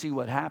you can see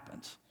what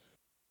happens.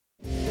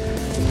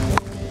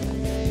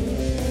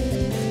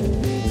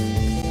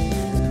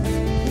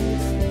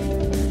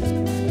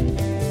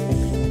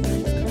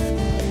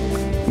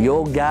 The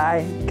old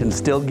guy can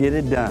still get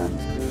it done.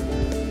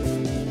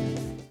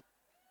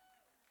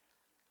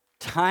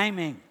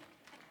 Timing,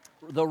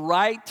 the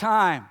right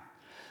time.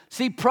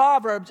 See,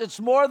 Proverbs, it's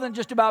more than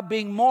just about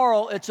being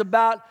moral, it's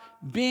about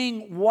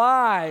being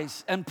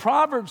wise. And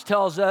Proverbs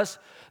tells us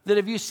that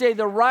if you say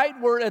the right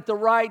word at the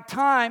right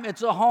time,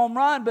 it's a home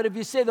run. But if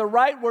you say the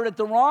right word at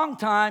the wrong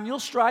time, you'll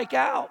strike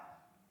out.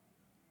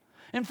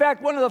 In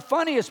fact, one of the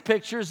funniest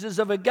pictures is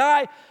of a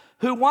guy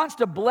who wants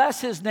to bless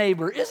his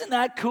neighbor. Isn't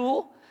that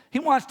cool? He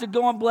wants to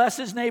go and bless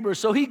his neighbor.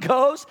 So he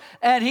goes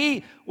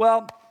and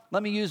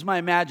let me use my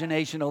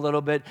imagination a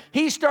little bit.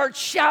 He starts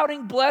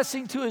shouting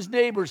blessing to his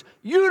neighbors.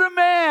 You the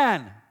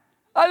man.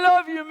 I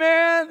love you,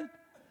 man.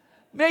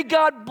 May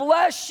God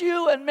bless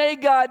you and may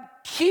God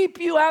keep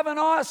you. Have an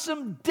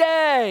awesome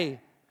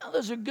day. Now,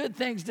 those are good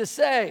things to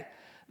say.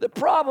 The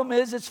problem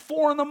is it's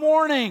 4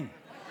 a.m.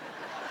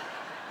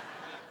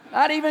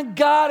 Not even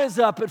God is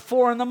up at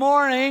 4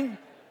 a.m.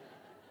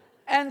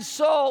 And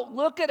so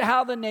look at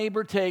how the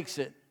neighbor takes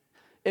it.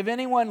 If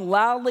anyone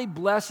loudly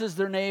blesses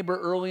their neighbor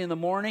early in the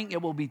morning,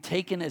 it will be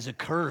taken as a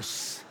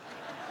curse.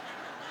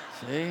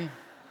 See?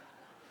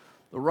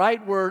 The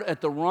right word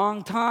at the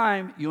wrong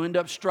time, you end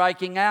up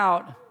striking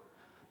out.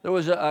 There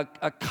was a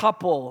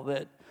couple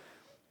that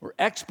were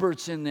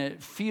experts in the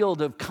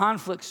field of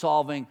conflict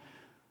solving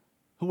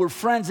who were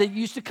friends. They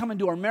used to come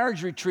into our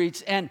marriage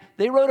retreats, and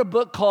they wrote a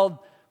book called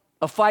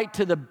A Fight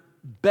to the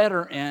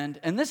Better End.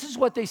 And this is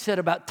what they said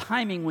about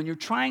timing when you're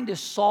trying to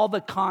solve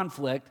a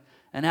conflict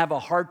and have a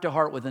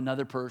heart-to-heart with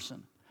another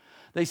person.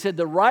 They said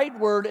the right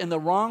word in the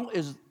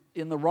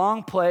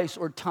wrong place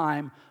or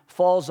time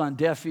falls on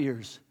deaf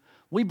ears.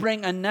 We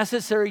bring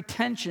unnecessary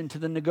tension to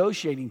the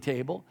negotiating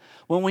table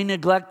when we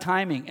neglect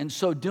timing. In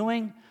so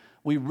doing,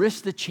 we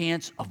risk the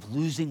chance of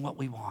losing what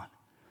we want.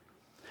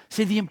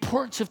 See, the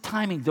importance of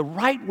timing, the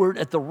right word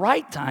at the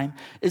right time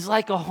is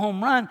like a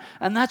home run,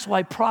 and that's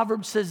why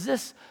Proverbs says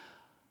this: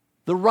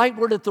 the right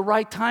word at the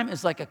right time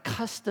is like a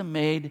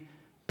custom-made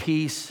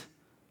piece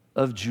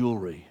of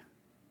jewelry.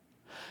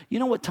 You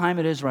know what time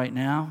it is right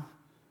now?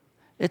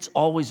 It's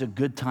always a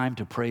good time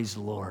to praise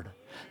the Lord.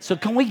 So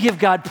can we give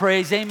God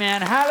praise?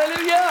 Amen.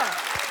 Hallelujah.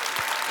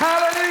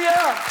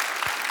 Hallelujah.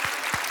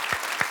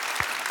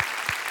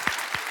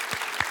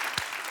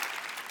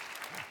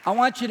 I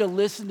want you to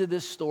listen to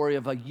this story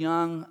of a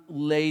young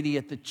lady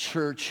at the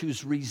church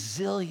who's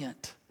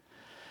resilient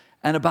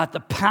and about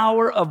the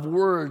power of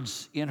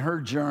words in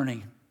her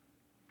journey.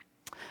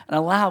 And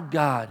allow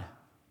God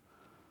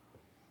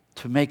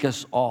to make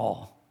us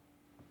all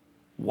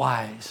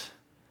wise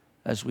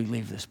as we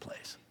leave this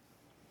place.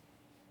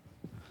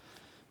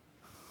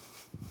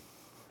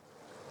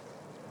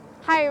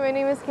 Hi, my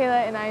name is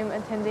Kayla, and I'm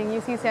attending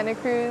UC Santa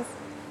Cruz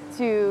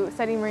to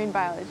study marine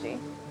biology.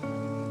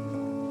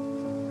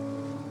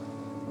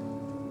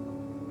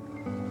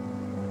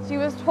 She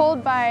was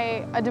told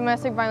by a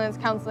domestic violence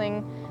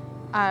counseling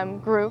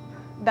group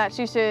that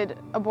she should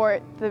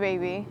abort the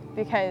baby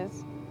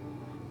because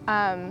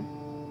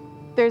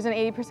there's an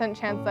 80%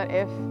 chance that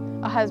if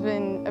a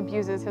husband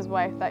abuses his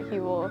wife, that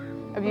he will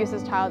abuse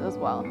his child as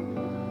well.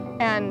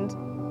 And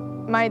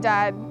my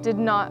dad did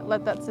not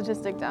let that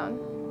statistic down.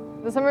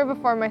 The summer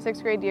before my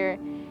 6th grade year,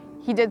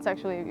 he did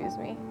sexually abuse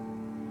me.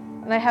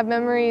 And I have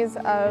memories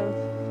of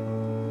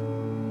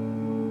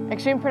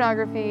extreme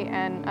pornography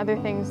and other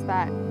things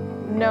that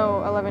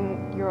no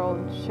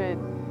 11-year-old should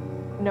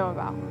know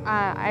about.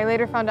 I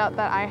later found out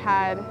that I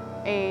had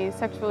a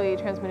sexually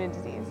transmitted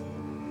disease.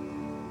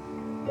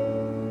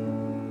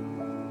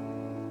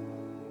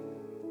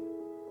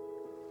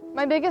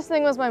 My biggest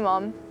thing was my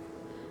mom.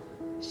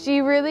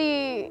 She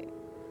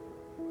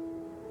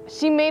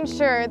made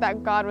sure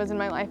that God was in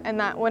my life, and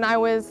that when I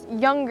was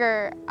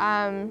younger,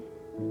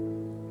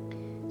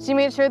 she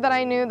made sure that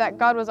I knew that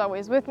God was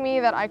always with me,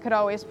 that I could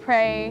always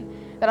pray,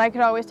 that I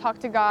could always talk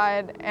to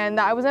God, and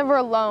that I was never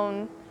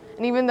alone.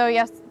 And even though,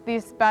 yes,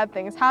 these bad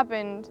things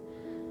happened,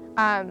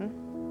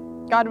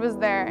 God was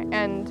there,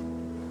 and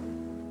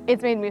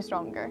it's made me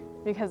stronger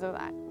because of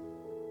that.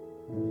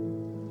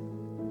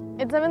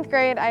 In 7th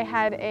grade, I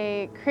had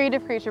a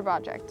creative creature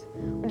project,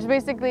 which is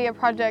basically a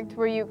project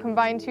where you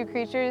combine two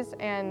creatures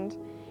and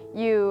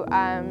you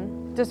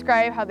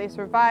describe how they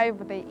survive,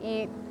 what they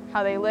eat,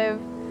 how they live.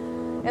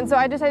 And so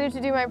I decided to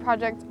do my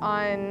project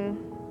on,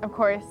 of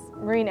course,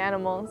 marine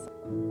animals.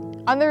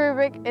 On the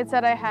rubric, it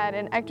said I had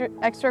an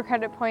extra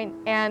credit point,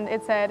 and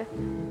it said,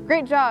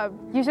 "Great job,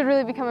 you should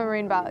really become a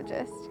marine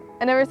biologist."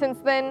 And ever since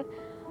then,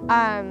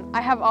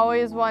 I've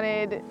always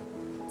wanted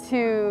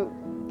to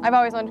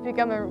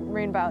become a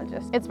marine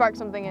biologist. It sparked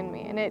something in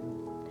me, and it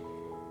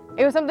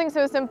was something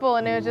so simple,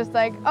 and it was just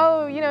like,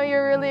 oh,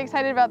 you're really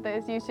excited about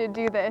this, you should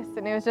do this.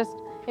 And it was just,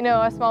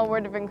 a small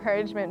word of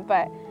encouragement,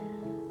 but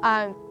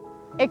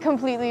it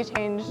completely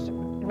changed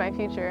my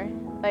future.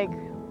 Like,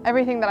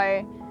 everything that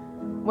I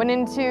went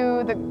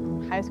into, the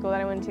high school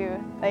that I went to,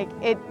 like,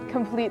 it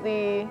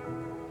completely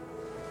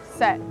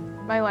set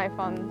my life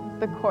on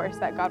the course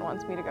that God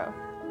wants me to go.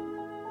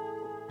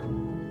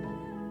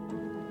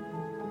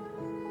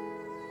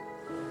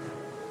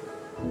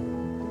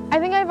 I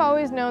think I've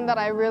always known that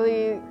I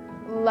really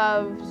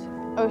loved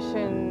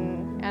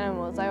ocean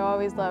animals. I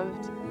always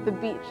loved the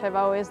beach. I've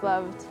always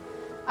loved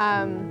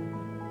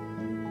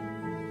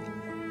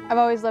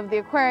the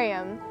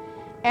aquarium.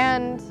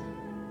 And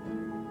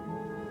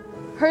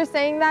her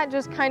saying that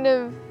just kind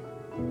of,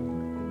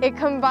 it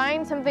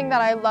combined something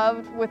that I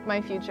loved with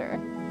my future.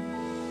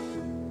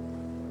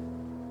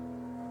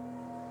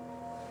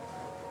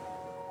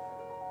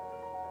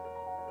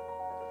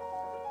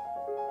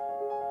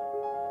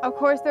 Of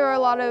course, there were a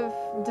lot of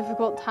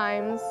difficult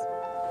times,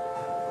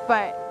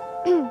 but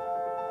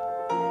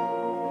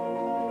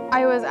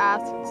I was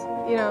asked,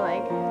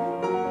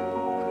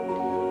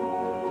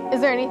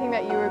 is there anything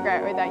that you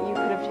regret or that you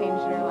could have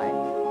changed in your life?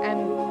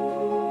 And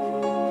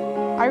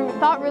I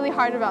thought really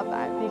hard about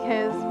that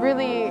because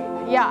really,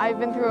 yeah, I've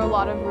been through a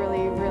lot of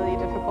really, really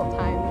difficult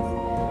times.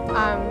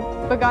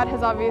 But God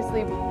has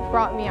obviously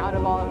brought me out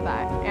of all of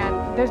that,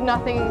 and there's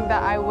nothing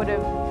that I would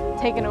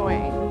have taken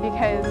away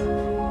because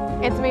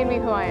it's made me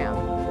who I am.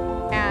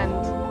 And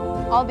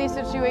all these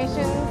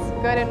situations,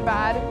 good and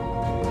bad,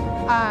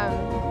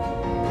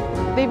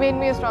 they made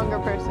me a stronger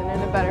person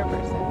and a better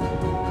person.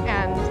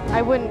 And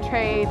I wouldn't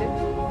trade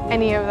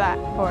any of that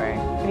for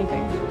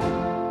anything.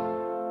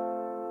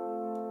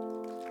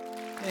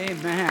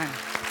 Amen.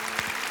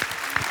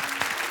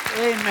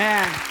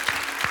 Amen.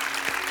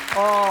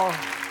 Oh,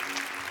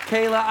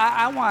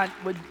 Kayla,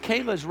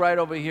 Kayla's right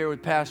over here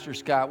with Pastor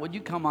Scott. Would you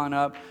come on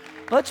up?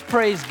 Let's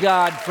praise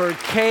God for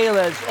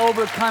Kayla's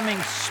overcoming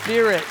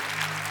spirit.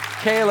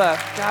 Kayla,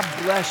 God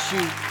bless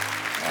you.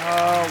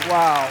 Oh,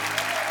 wow.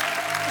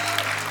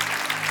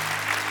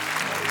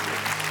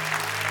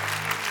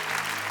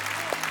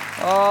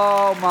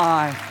 Oh,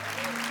 my.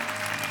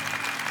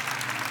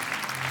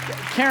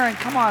 Karen,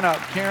 come on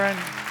up, Karen.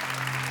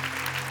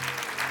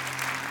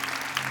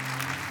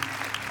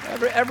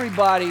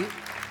 Everybody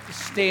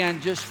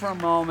stand just for a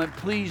moment.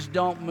 Please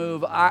don't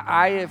move.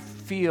 I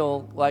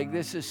feel like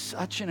this is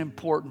such an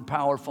important,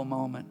 powerful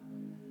moment.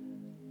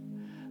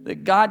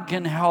 That God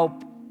can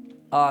help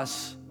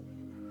us,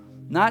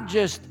 not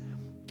just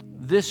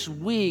this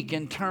week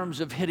in terms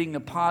of hitting the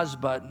pause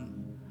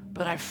button,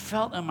 but I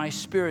felt in my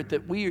spirit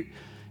that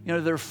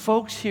there are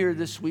folks here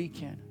this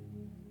weekend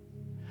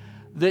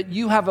that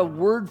you have a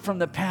word from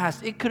the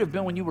past. It could have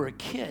been when you were a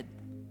kid.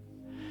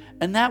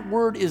 And that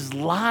word is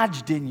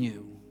lodged in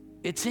you.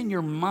 It's in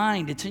your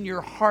mind, it's in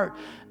your heart,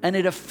 and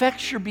it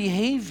affects your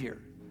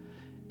behavior.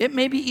 It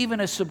may be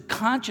even a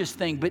subconscious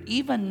thing, but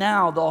even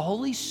now, the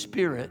Holy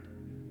Spirit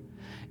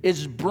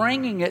is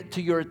bringing it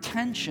to your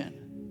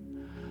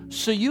attention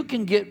so you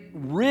can get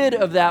rid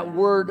of that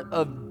word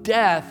of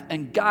death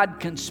and God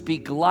can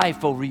speak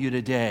life over you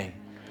today.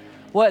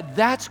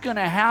 That's going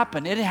to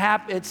happen.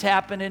 It's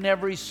happened in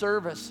every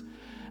service.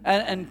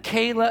 And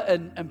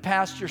Kayla and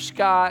Pastor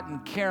Scott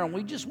and Karen,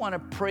 we just want to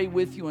pray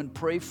with you and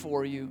pray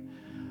for you.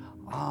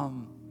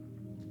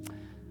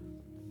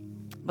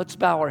 Let's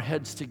bow our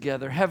heads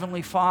together.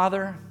 Heavenly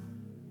Father,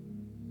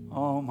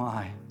 oh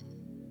my.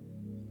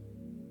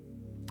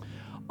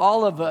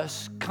 All of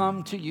us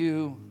come to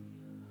you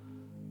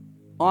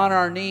on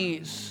our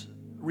knees,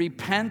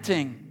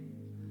 repenting,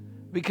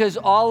 because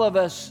all of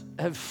us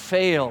have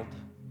failed,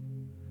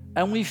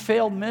 and we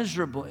failed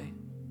miserably.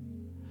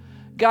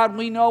 God,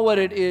 we know what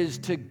it is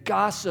to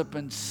gossip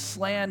and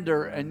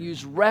slander and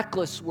use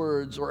reckless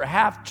words or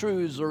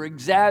half-truths or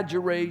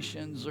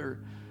exaggerations.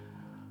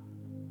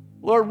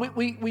 Lord,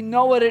 we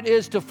know what it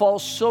is to fall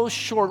so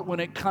short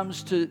when it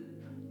comes to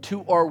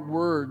to our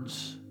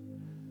words.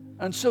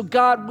 And so,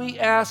 God, we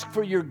ask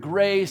for your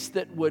grace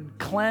that would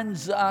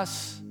cleanse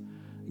us,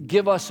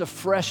 give us a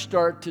fresh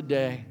start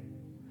today.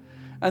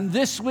 And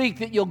this week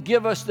that you'll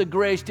give us the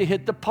grace to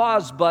hit the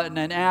pause button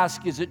and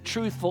ask, is it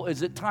truthful?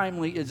 Is it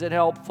timely? Is it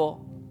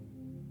helpful?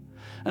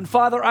 And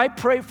Father, I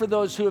pray for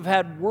those who have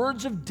had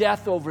words of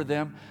death over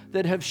them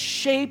that have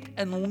shaped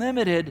and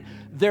limited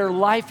their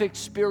life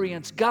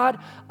experience. God,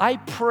 I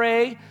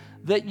pray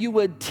that you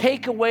would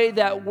take away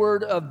that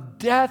word of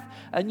death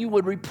and you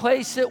would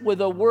replace it with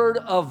a word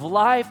of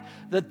life,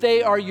 that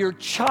they are your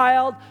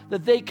child,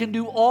 that they can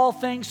do all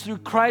things through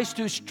Christ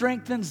who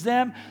strengthens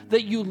them,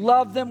 that you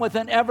love them with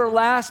an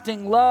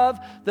everlasting love,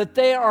 that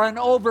they are an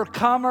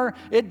overcomer.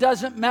 It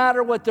doesn't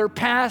matter what their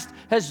past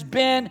has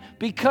been.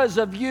 Because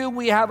of you,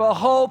 we have a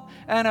hope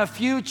and a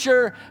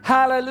future.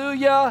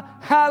 Hallelujah,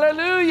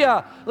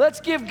 hallelujah. Let's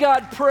give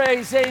God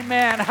praise.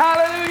 Amen.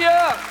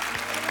 Hallelujah.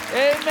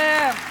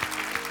 Amen.